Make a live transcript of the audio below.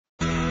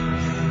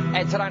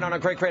And tonight on our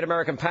Great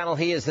American panel,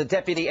 he is the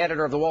deputy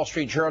editor of the Wall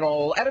Street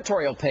Journal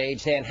editorial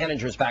page. Dan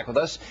Henniger is back with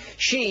us.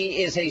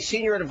 She is a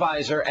senior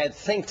advisor at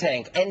think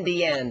tank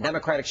NDN.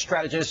 Democratic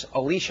strategist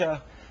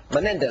Alicia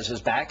Menendez is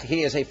back.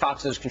 He is a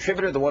Fox News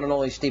contributor, the one and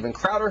only Steven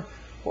Crowder.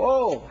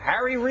 Whoa,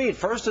 Harry Reid,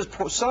 first his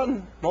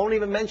son, won't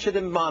even mention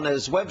him on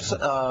his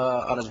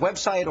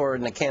website or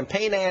in the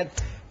campaign ad.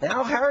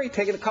 Now Harry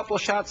taking a couple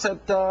of shots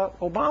at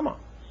Obama.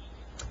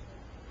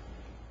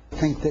 I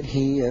think that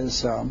he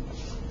is,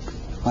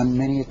 on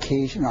many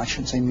occasions, I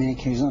shouldn't say many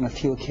occasions, on a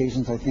few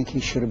occasions, I think he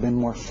should have been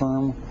more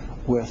firm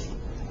with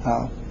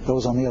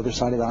those on the other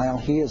side of the aisle.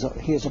 He is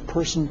a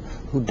person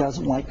who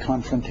doesn't like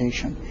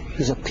confrontation.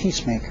 He's a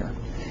peacemaker.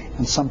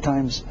 And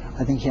sometimes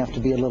I think you have to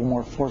be a little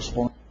more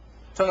forceful.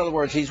 So in other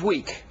words, he's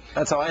weak.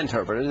 That's how I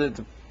interpret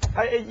it.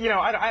 I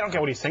don't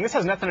get what he's saying. This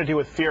has nothing to do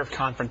with fear of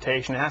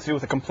confrontation. It has to do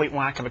with a complete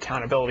lack of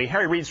accountability.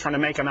 Harry Reid's trying to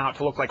make him out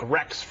to look like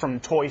Rex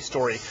from Toy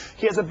Story.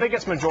 He has the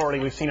biggest majority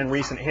we've seen in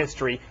recent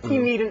history. He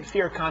needn't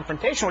fear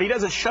confrontation. What he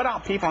does is shut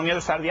out people on the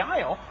other side of the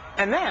aisle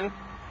and then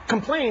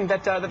complain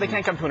that they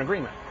can't come to an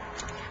agreement.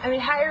 I mean,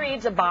 Harry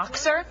Reid's a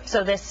boxer,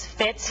 so this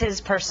fits his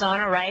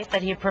persona, right,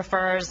 that he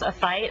prefers a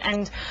fight.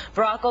 And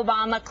Barack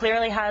Obama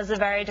clearly has a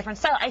very different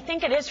style. I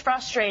think it is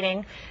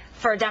frustrating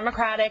for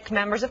Democratic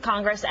members of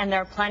Congress, and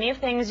there are plenty of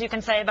things you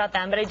can say about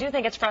them, but I do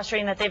think it's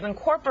frustrating that they've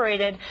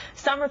incorporated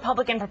some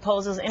Republican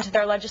proposals into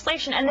their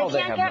legislation, and they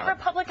can't get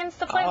Republicans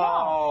to play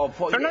ball.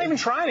 They're not even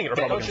trying to get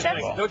Republicans to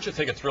play ball. Don't you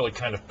think it's really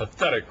kind of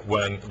pathetic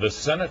when the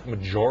Senate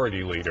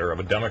Majority Leader of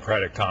a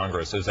Democratic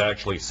Congress is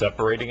actually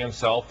separating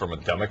himself from a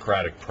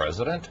Democratic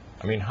president?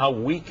 I mean, how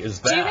weak is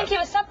that? Do you think he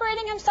was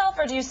separating himself,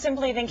 or do you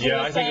simply think he was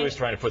saying... Yeah, I think he was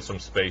trying to put some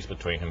space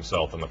between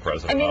himself and the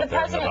president. I mean, the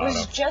president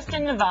was just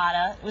in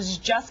Nevada, was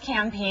just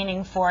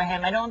campaigning for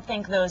him. I don't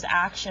think those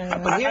actions...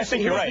 But I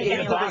think you're right. He's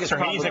a boxer.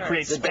 He needs to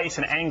create space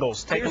and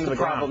angles. Take him to the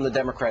ground. The problem the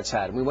Democrats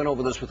had, and we went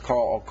over this with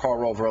Karl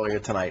Rove earlier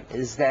tonight,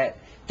 is that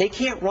they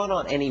can't run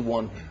on any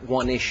one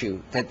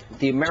issue that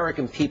the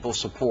American people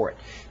support.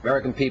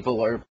 American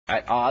people are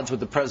at odds with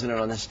the president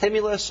on the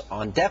stimulus,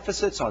 on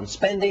deficits, on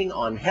spending,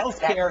 on health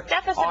care,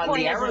 on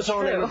the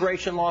Arizona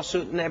immigration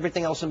lawsuit, and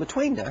everything else in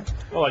between there.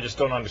 Well, I just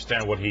don't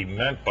understand what he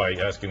meant by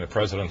asking the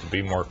president to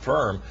be more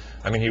firm.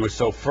 I mean, he was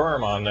so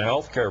firm on the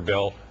health care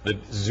bill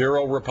that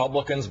 0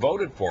 Republicans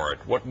voted for it.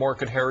 What more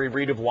could Harry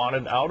Reid have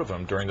wanted out of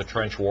him during the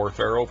trench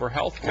warfare over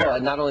health care?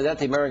 Well, not only that,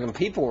 the American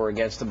people were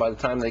against it by the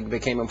time they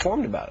became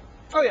informed about it.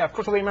 Oh, yeah, of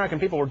course, the American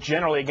people were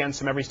generally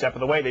against him every step of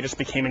the way. They just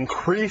became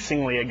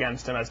increasingly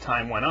against him as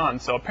time went on.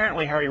 So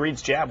apparently Harry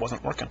Reid's jab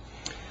wasn't working.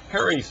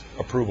 Harry's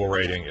approval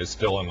rating is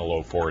still in the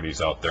low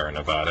 40s out there in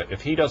Nevada.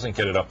 If he doesn't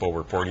get it up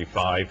over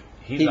 45,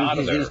 he's out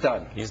of there. He's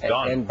done. He's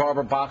done. And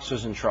Barbara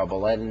Boxer's in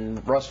trouble,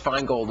 and Russ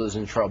Feingold is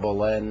in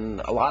trouble,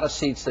 and a lot of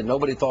seats that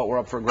nobody thought were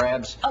up for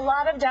grabs. A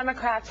lot of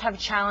Democrats have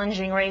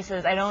challenging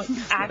races. I don't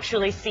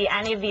actually see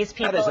any of these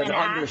people in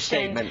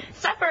action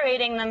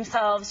separating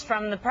themselves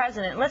from the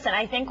president. Listen,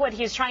 I think what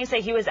he's trying to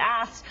say, he was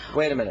asked,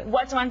 wait a minute.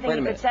 What's one thing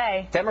you could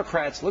say?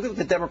 Democrats, look at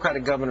the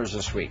Democratic governors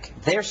this week.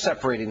 They're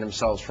separating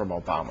themselves from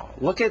Obama.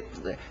 Look at,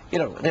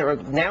 there are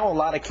now a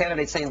lot of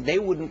candidates saying they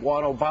wouldn't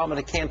want Obama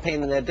to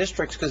campaign in their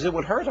districts because it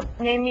would hurt them.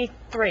 Name me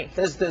 3.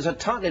 There's a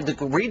ton.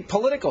 Read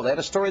Political. They had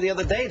a story the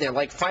other day. They're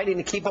like fighting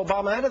to keep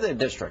Obama out of their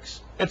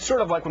districts. It's sort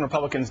of like when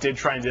Republicans did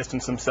try and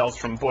distance themselves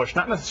from Bush,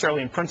 not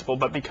necessarily in principle,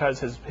 but because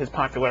his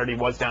popularity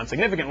was down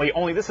significantly.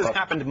 Only this has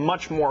happened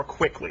much more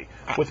quickly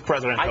with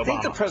President Obama. I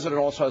think the president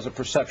also has a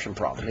perception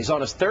problem. He's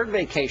on his 3rd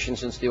vacation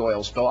since the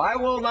oil spill. I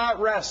will not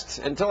rest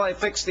until I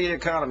fix the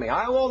economy.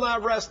 I will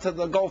not rest till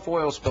the Gulf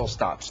oil spill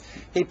stops.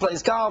 He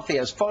plays golf. He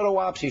has photo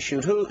ops. He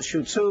shoots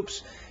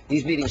hoops.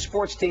 He's meeting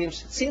sports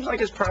teams. It seems like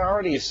his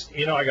priorities.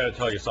 You know, I got to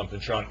tell you something,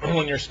 Sean.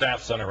 When your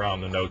staff sent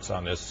around the notes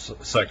on this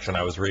section,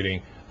 I was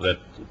reading that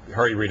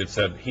Harry Reid had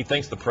said he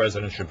thinks the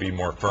president should be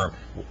more firm.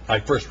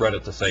 I first read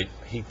it to say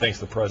he thinks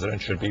the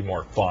president should be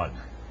more fun.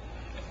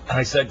 And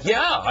I said,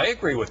 yeah, I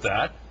agree with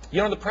that.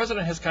 You know, the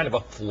president has kind of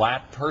a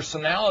flat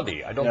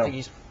personality. I don't think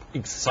he's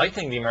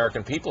exciting the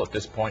American people at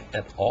this point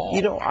at all.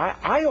 You know,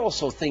 I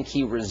also think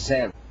he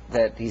resents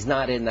that he's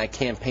not in that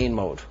campaign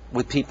mode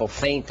with people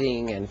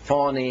fainting and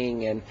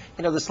fawning and,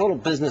 this little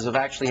business of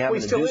actually having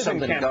to do something. He still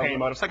is in campaign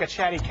mode. It's like a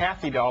chatty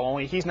Cathy doll,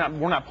 only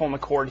we're not pulling the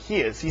cord.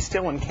 He's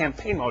still in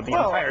campaign mode the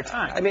entire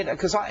time. I mean,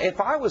 because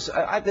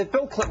if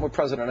Bill Clinton were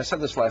president, I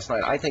said this last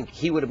night, I think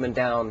he would have been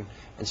down,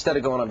 instead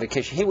of going on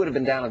vacation, he would have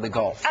been down in the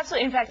Gulf.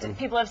 Absolutely. In fact,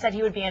 people have said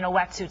he would be in a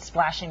wetsuit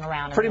splashing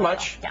around. Pretty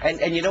much. Yes.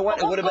 And you know what?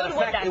 It would have been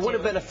effective. It would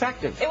have been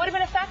effective. It would have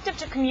been effective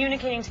to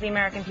communicating to the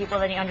American people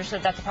that he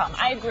understood that's a problem.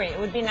 I agree. It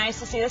would be nice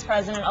to see this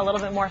president a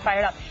little bit more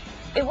fired up.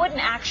 It wouldn't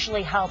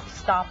actually help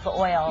stop the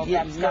oil.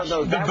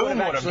 The boom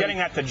would have, getting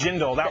that to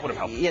Jindal, that would have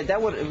helped. Yeah,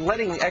 that would,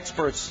 letting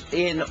experts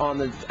in on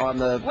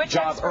the Which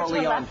job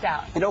early on. Left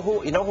out? You know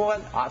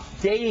what?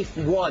 Day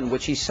 1,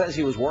 which he says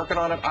he was working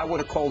on it, I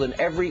would have called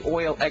in every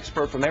oil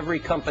expert from every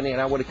company,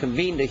 and I would have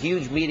convened a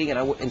huge meeting,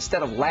 and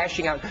instead of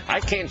lashing out, I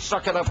can't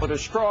suck it up with a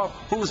straw,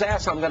 whose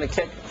ass I'm going to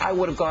kick, I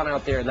would have gone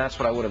out there, and that's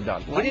what I would have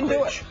done. We didn't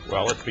do it.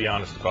 Well, let's be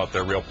honest about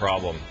their real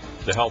problem.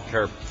 The health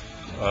care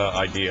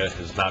idea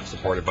is not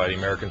supported by the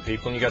American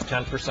people, and you got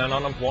 10%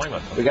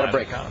 unemployment. We got a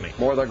break. Economy.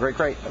 More of the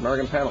great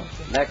American panel.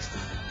 Next.